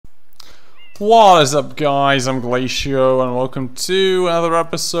What is up, guys? I'm Glacio, and welcome to another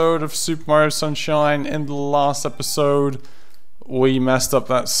episode of Super Mario Sunshine. In the last episode, we messed up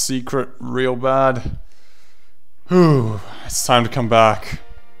that secret real bad. Whew, it's time to come back.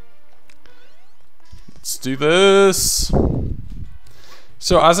 Let's do this.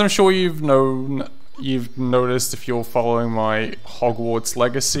 So, as I'm sure you've noticed if you're following my Hogwarts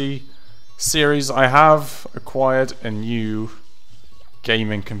Legacy series, I have acquired a new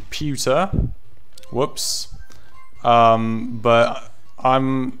gaming computer. Whoops. But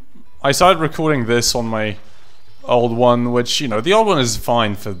I started recording this on my old one, which, you know, the old one is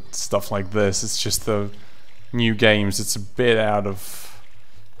fine for stuff like this. It's just the new games, it's a bit out of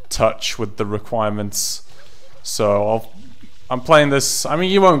touch with the requirements. So I'm playing this. I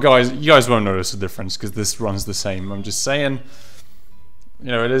mean, you guys won't notice a difference because this runs the same. I'm just saying, you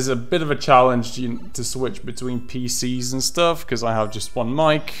know, it is a bit of a challenge to switch between PCs and stuff because I have just one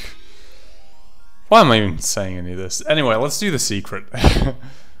mic. Why am I even saying any of this? Anyway, let's do the secret.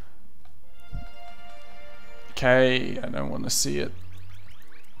 Okay, I don't want to see it.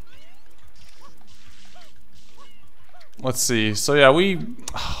 Let's see. So yeah,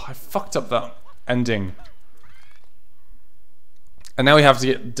 I fucked up that ending. And now we have to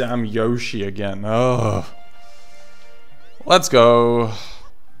get damn Yoshi again. Oh. Let's go.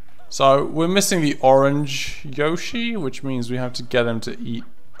 So we're missing the orange Yoshi, which means we have to get him to eat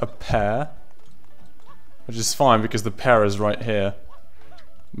a pear. Which is fine because the pear is right here.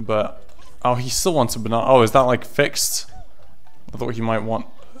 But, oh, he still wants a banana. Oh, is that like fixed? I thought he might want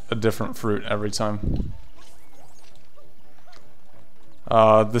a different fruit every time.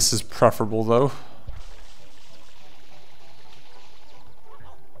 This is preferable though.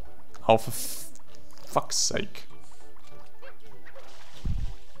 Oh, for fuck's sake.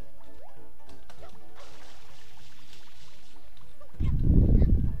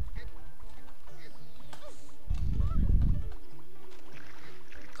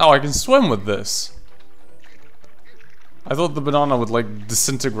 Oh, I can swim with this. I thought the banana would like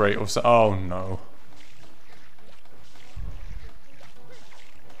disintegrate or so. Oh no.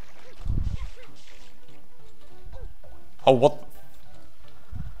 Oh, what?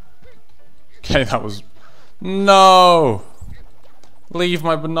 Okay, that was... No! Leave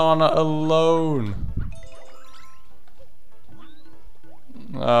my banana alone.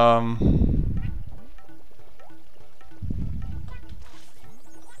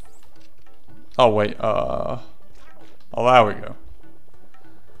 Oh wait, oh, there we go.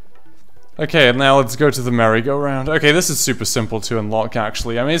 Okay, and now let's go to the merry-go-round. Okay, this is super simple to unlock,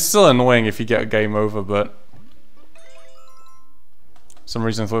 actually. I mean, it's still annoying if you get a game over, but... For some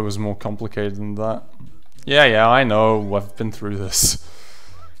reason I thought it was more complicated than that. Yeah, I know, I've been through this.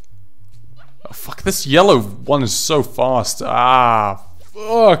 Oh, fuck, this yellow one is so fast. Ah,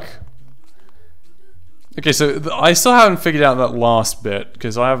 fuck! Okay, so I still haven't figured out that last bit,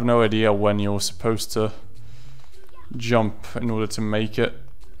 because I have no idea when you're supposed to jump in order to make it.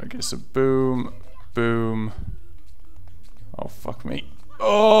 Okay, so boom, boom. Oh, fuck me.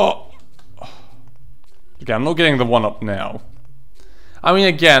 Oh! Okay, I'm not getting the one up now. I mean,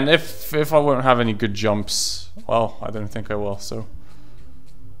 again, if I won't have any good jumps, well, I don't think I will, so...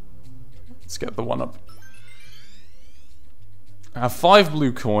 Let's get the one up. I have 5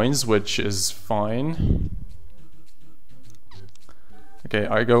 blue coins, which is fine. Okay,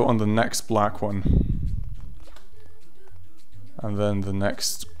 I go on the next black one. And then the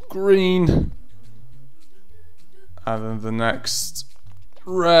next green. And then the next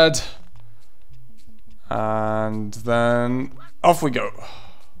red. And then off we go.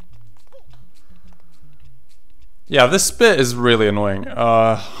 Yeah, this bit is really annoying.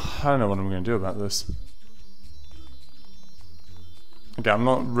 I don't know what I'm going to do about this. Okay, I'm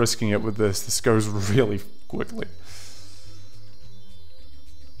not risking it with this. This goes really quickly.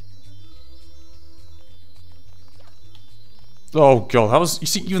 Oh god, that was... You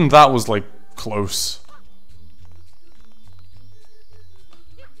see, even that was, like, close.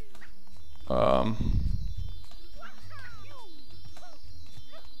 Oh,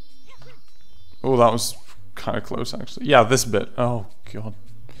 that was kind of close, actually. Yeah, this bit. Oh god.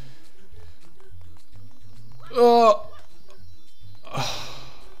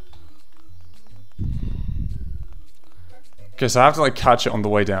 Okay, so I have to like catch it on the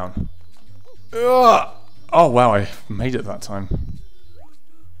way down. Oh wow, I made it that time.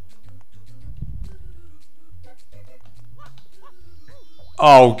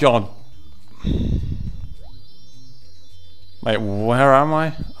 Oh god. Wait, where am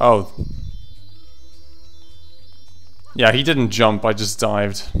I? Oh. Yeah, he didn't jump, I just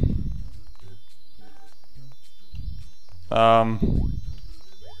dived.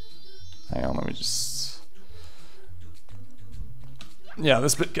 Hang on, let me just... Yeah,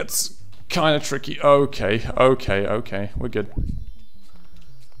 this bit gets kind of tricky. Okay, we're good.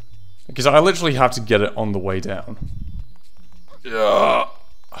 Because I literally have to get it on the way down. Yeah.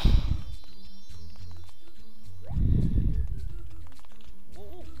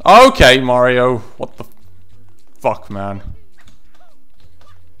 Okay, Mario. What the fuck, man?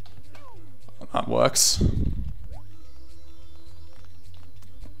 That works.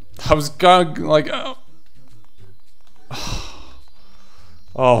 I was going like...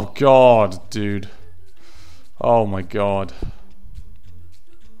 Oh god, dude. Oh my god.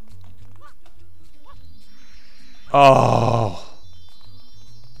 Oh.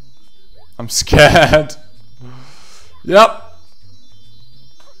 I'm scared. Yep.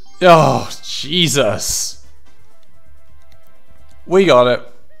 Oh, Jesus. We got it.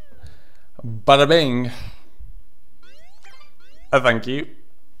 Bada bing. Thank you.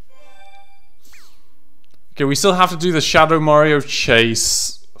 Okay, we still have to do the Shadow Mario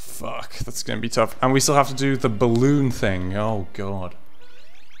chase. Fuck, that's gonna be tough. And we still have to do the balloon thing. Oh god.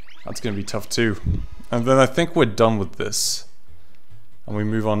 That's gonna be tough too. And then I think we're done with this. And we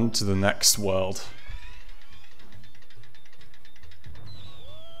move on to the next world.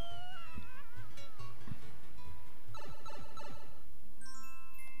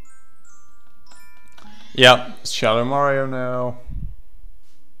 Yep, it's Shadow Mario now.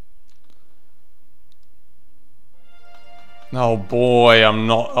 Oh boy, I'm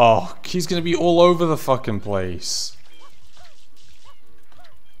not... Oh, he's gonna be all over the fucking place.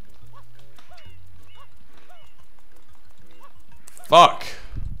 Fuck.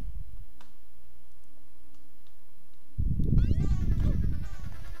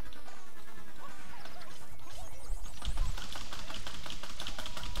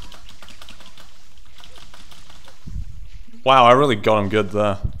 Wow, I really got him good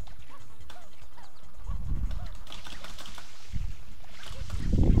there.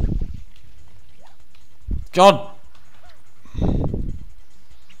 God.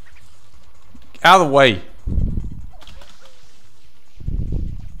 Out of the way.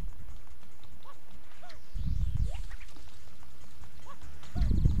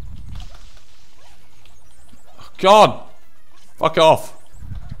 God. Fuck off.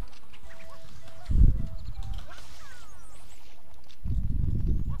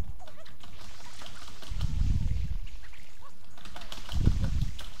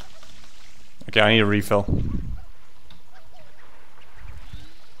 Okay, I need a refill.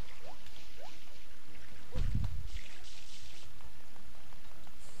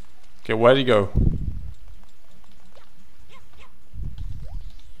 Okay, where'd he go?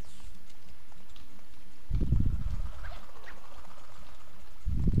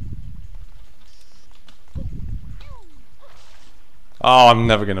 Oh, I'm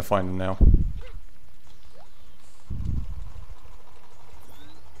never gonna find him now.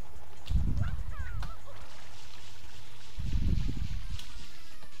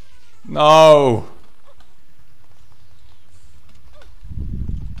 No!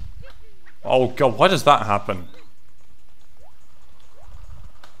 Oh god, why does that happen?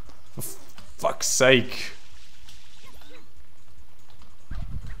 For fuck's sake.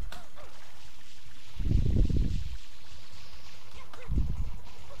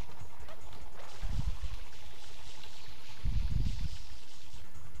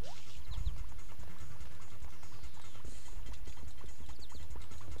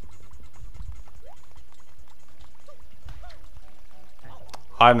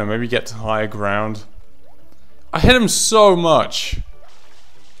 I don't know, maybe get to higher ground. I hit him so much.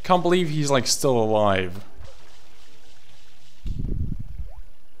 Can't believe he's like still alive.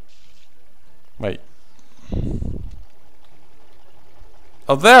 Wait.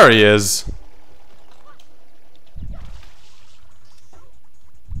 Oh, there he is.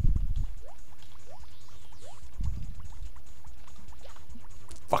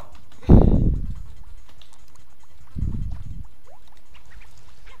 Fuck.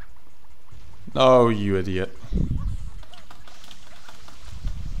 Oh, you idiot.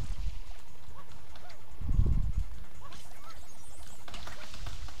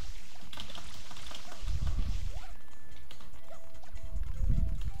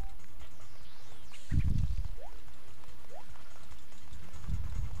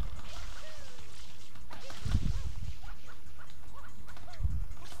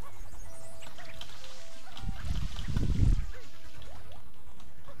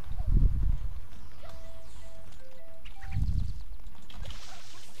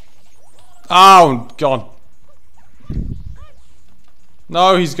 Oh, God.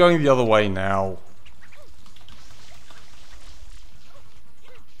 No, he's going the other way now.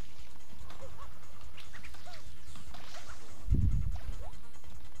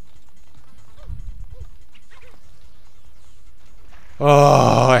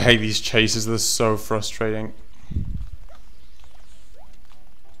 Oh, I hate these chases. They're so frustrating.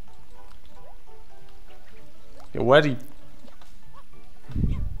 Yeah, where do you...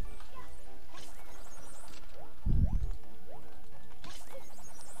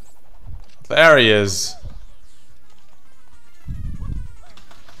 There he is.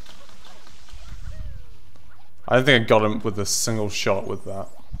 I don't think I got him with a single shot with that.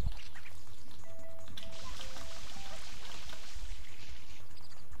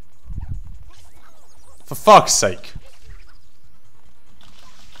 For fuck's sake.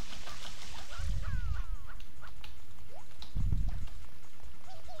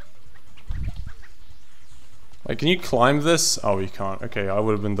 Wait, can you climb this? Oh, you can't. Okay, I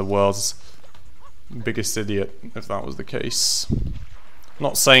would have been the world's biggest idiot if that was the case. I'm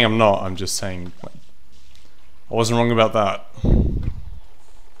not saying I'm not, I'm just saying like, I wasn't wrong about that.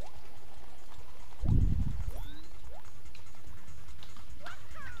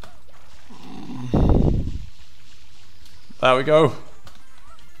 There we go.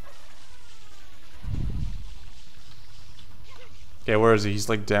 Okay, where is he? He's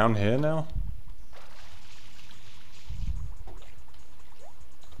like down here now?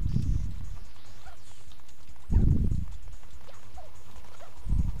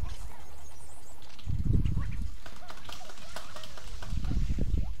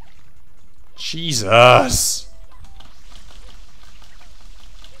 Jesus!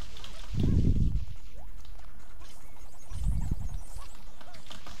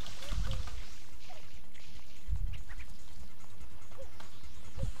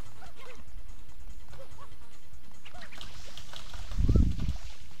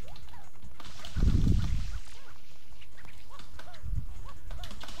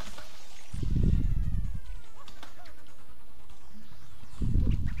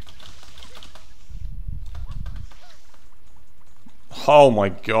 Oh my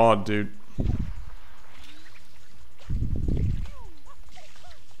god, dude.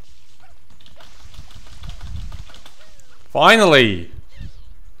 Finally!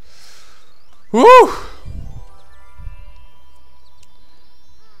 Woo!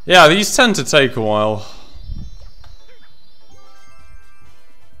 Yeah, these tend to take a while.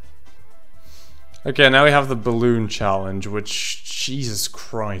 Okay, now we have the balloon challenge, which, Jesus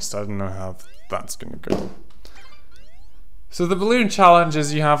Christ, I don't know how that's gonna go. So the balloon challenge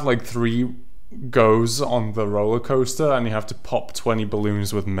is you have like 3 goes on the roller coaster and you have to pop 20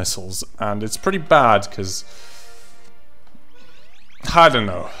 balloons with missiles, and it's pretty bad because I don't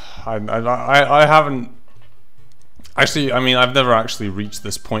know. I haven't actually. I mean, I've never actually reached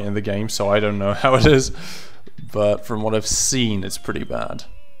this point in the game, so I don't know how it is. But from what I've seen, it's pretty bad.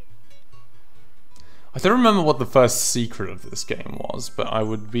 I don't remember what the first secret of this game was, but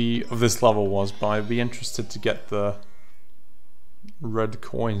of this level was. But I'd be interested to get the red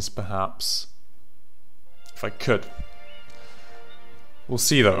coins, perhaps, if I could. We'll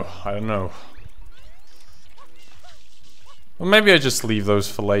see, though. I don't know. Well, maybe I just leave those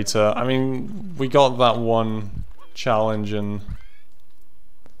for later. I mean, we got that one challenge in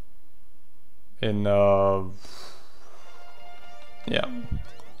yeah.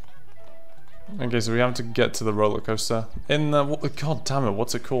 Okay, so we have to get to the roller coaster in god damn it,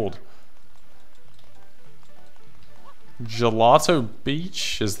 what's it called? Gelato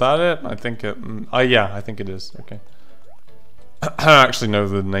Beach? Is that it? I think it... yeah, I think it is. Okay. I don't actually know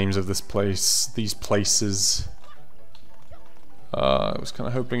the names of these places. I was kind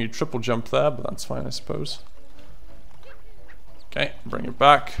of hoping you'd triple jump there, but that's fine, I suppose. Okay, bring it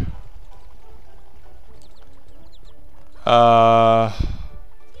back. Okay,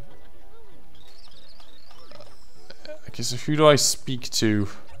 so who do I speak to?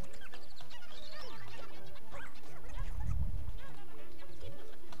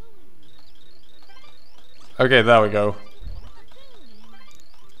 Okay, there we go.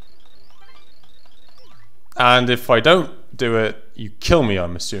 And if I don't do it, you kill me,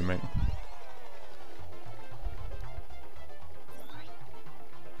 I'm assuming.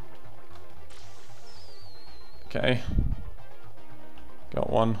 Okay. Got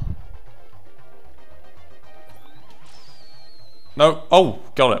one. No. Oh,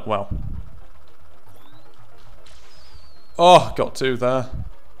 got it. Wow. Oh, got 2 there.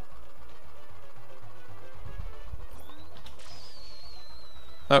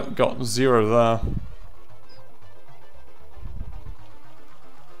 Oh, got 0 there.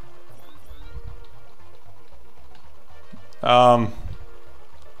 I'm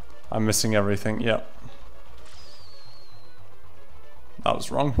missing everything. Yep. That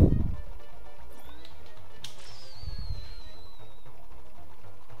was wrong.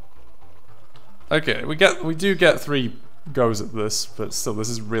 Okay, we do get 3 goes at this, but still, this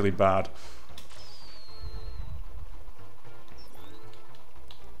is really bad.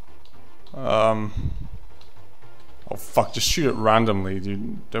 Oh fuck, just shoot it randomly,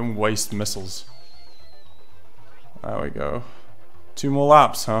 dude. Don't waste missiles. There we go. 2 more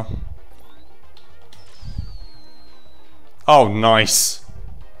laps, huh? Oh, nice.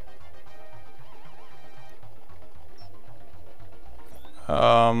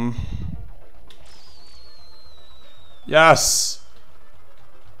 Yes.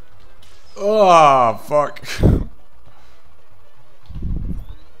 Oh, fuck.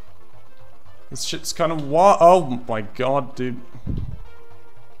 This shit's kind of what? Oh my god, dude.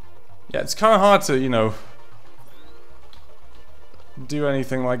 Yeah, it's kind of hard to, you know, do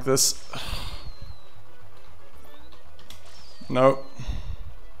anything like this. Nope.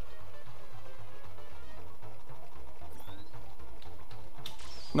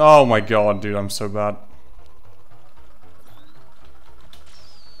 Oh my god, dude, I'm so bad.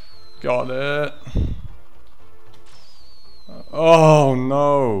 Got it. Oh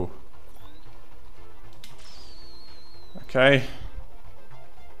no. Okay.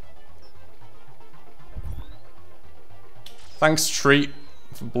 Thanks, Treat,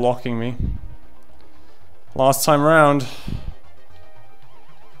 for blocking me. Last time round.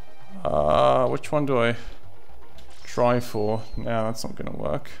 Which one do I try for? Yeah, that's not gonna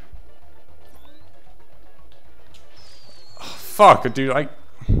work. Oh, fuck, dude,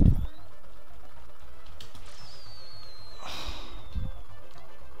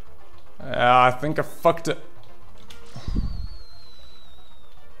 I think I fucked it.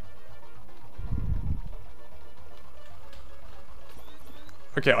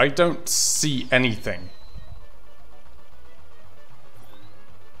 Okay, I don't see anything.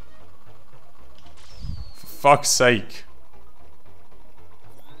 For fuck's sake.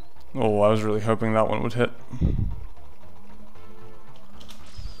 Oh, I was really hoping that one would hit.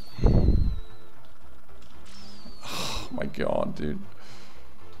 Oh my god, dude.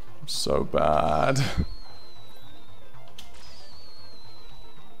 I'm so bad.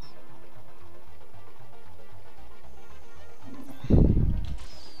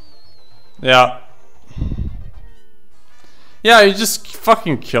 Yeah. Yeah, you just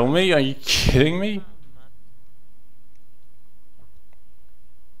fucking kill me? Are you kidding me?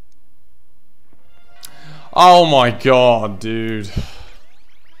 Oh my god, dude.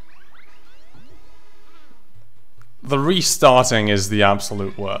 The restarting is the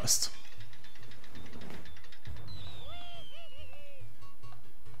absolute worst.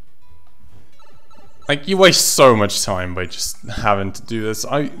 Like, you waste so much time by just having to do this.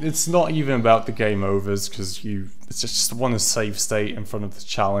 It's not even about the game overs, because it's just want a save state in front of the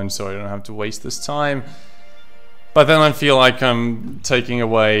challenge so I don't have to waste this time. But then I feel like I'm taking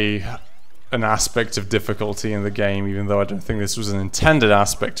away an aspect of difficulty in the game, even though I don't think this was an intended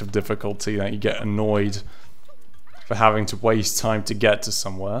aspect of difficulty, that you get annoyed for having to waste time to get to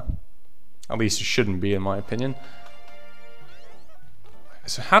somewhere. At least you shouldn't be, in my opinion.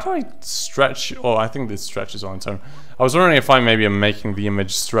 So how do I stretch? Oh, I think this stretches on its own. I was wondering if I maybe am making the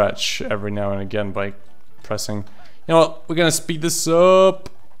image stretch every now and again by pressing. You know what? We're gonna speed this up.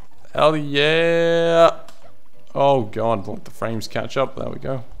 Hell yeah! Oh god, let the frames catch up. There we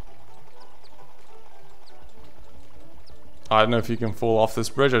go. I don't know if you can fall off this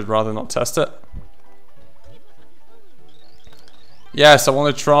bridge. I'd rather not test it. Yes, I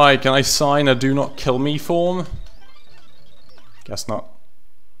want to try. Can I sign a "Do Not Kill Me" form? Guess not.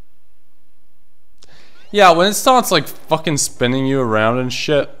 Yeah, when it starts like fucking spinning you around and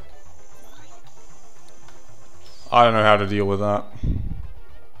shit, I don't know how to deal with that.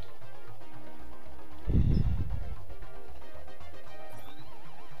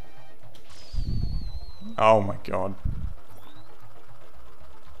 Oh my god.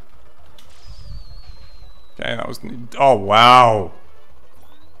 Okay, that was... Oh, wow.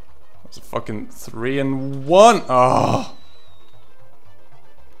 That was a fucking 3 and 1. Oh.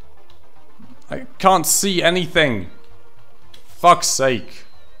 I can't see anything. Fuck's sake.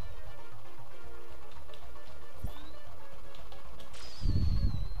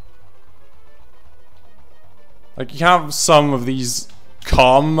 Like, you have some of these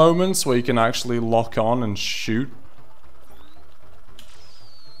calm moments where you can actually lock on and shoot.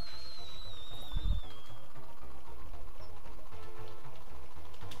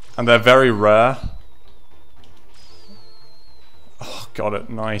 And they're very rare. Oh, got it.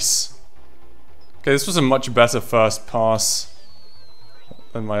 Nice. Okay, this was a much better first pass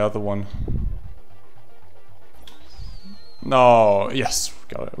than my other one. No, yes,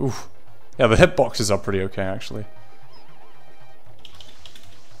 got it. Oof. Yeah, the hitboxes are pretty okay, actually.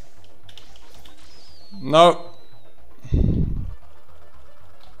 No.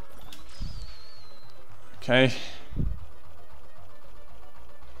 Okay.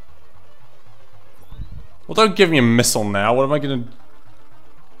 Well, don't give me a missile now. What am I gonna...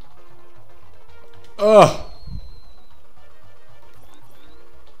 Ugh!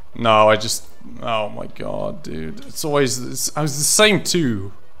 No, I just... Oh my god, dude. It's always... I was the same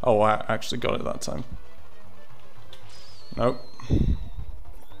too. Oh, I actually got it that time. Nope.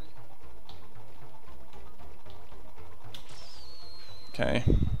 Okay.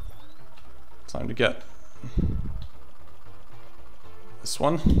 Time to get this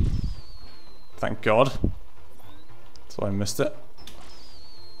one. Thank God. So I missed it.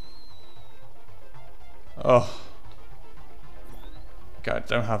 Oh. Okay, I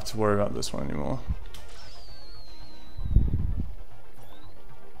don't have to worry about this one anymore.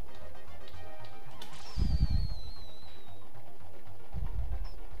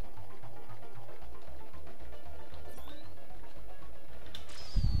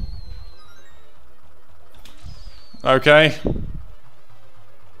 Okay.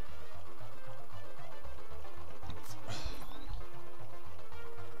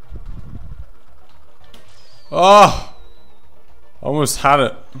 Oh! Almost had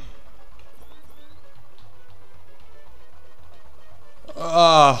it.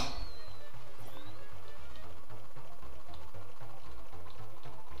 Ah.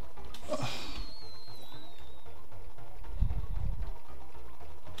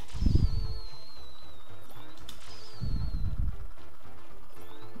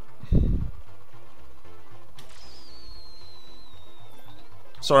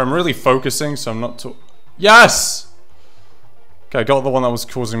 Sorry, I'm really focusing, so I'm not too... Yes! Okay, I got the one that was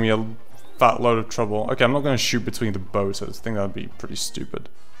causing me a fat load of trouble. Okay, I'm not going to shoot between the boats. I think that would be pretty stupid.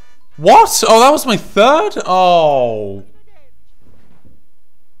 What? Oh, that was my third? Oh.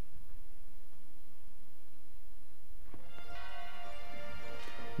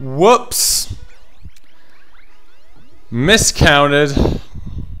 Whoops. Miscounted.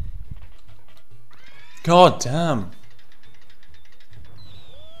 God damn.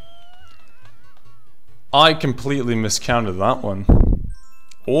 I completely miscounted that one.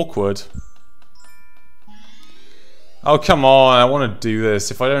 Awkward. Oh, come on. I want to do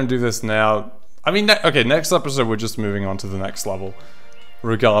this. If I don't do this now... I mean, okay, next episode we're just moving on to the next level.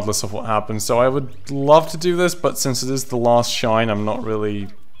 Regardless of what happens. So I would love to do this, but since it is the last shine, I'm not really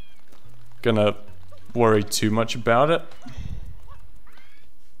gonna worry too much about it.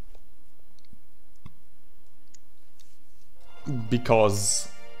 Because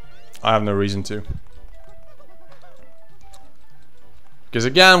I have no reason to. Because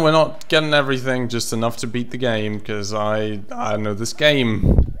again, we're not getting everything, just enough to beat the game, because I know this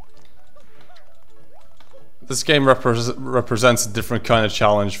game... This game represents a different kind of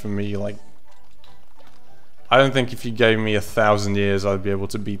challenge for me, like... I don't think if you gave me 1,000 years, I'd be able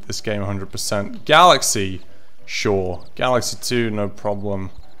to beat this game 100%. Galaxy, sure. Galaxy 2, no problem.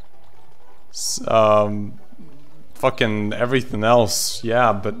 Fucking everything else,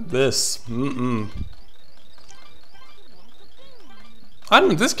 yeah, but this, I don't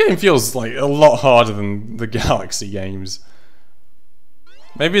know, this game feels like a lot harder than the Galaxy games.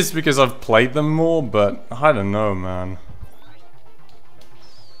 Maybe it's because I've played them more, but I don't know, man.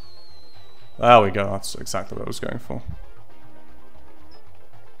 There we go, that's exactly what I was going for.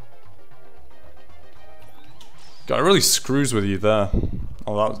 God, it really screws with you there.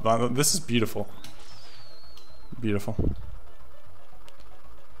 Oh, this is beautiful. Beautiful.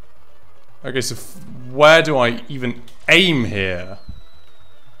 Okay, so where do I even aim here?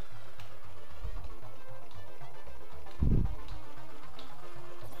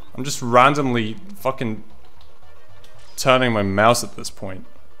 I'm just randomly fucking turning my mouse at this point.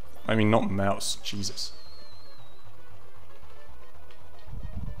 I mean, not mouse, Jesus.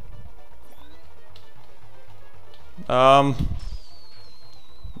 Oh,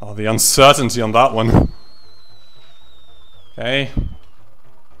 the uncertainty on that one. Okay.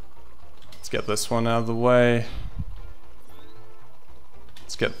 Let's get this one out of the way.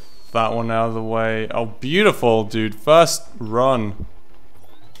 Let's get that one out of the way. Oh, beautiful, dude. First run.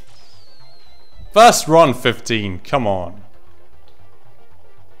 First run, 15. Come on.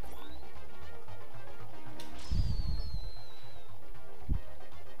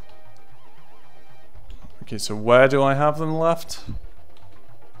 Okay, so where do I have them left?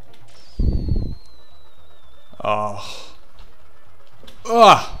 Oh.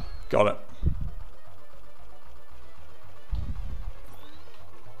 Ah, got it.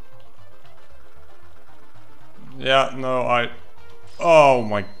 Yeah, no, oh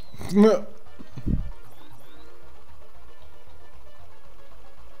my...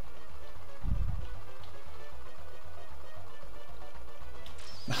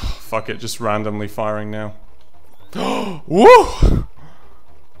 fuck it, just randomly firing now. Woo!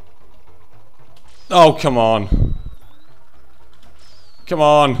 Oh, come on. Come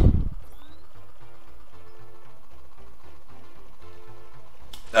on.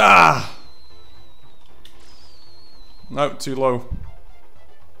 Ah! No, too low.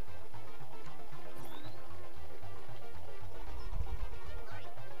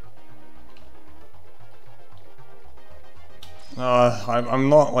 I'm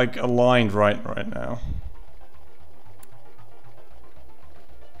not like aligned right now.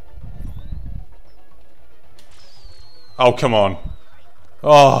 Oh, come on.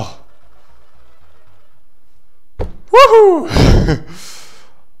 Oh. Woohoo!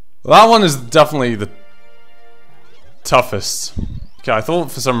 That one is definitely the toughest. Okay, I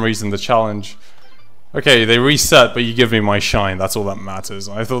thought for some reason the challenge... Okay, they reset, but you give me my shine. That's all that matters.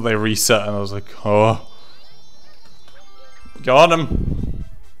 I thought they reset and I was like, oh. Got him.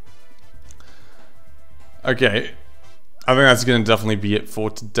 Okay. I think that's going to definitely be it for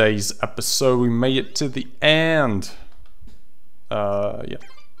today's episode. We made it to the end. Yeah.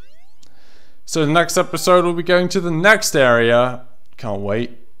 So the next episode we'll be going to the next area. Can't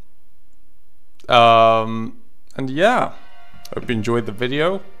wait. And yeah. Hope you enjoyed the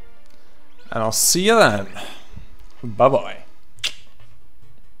video. And I'll see you then. Bye-bye.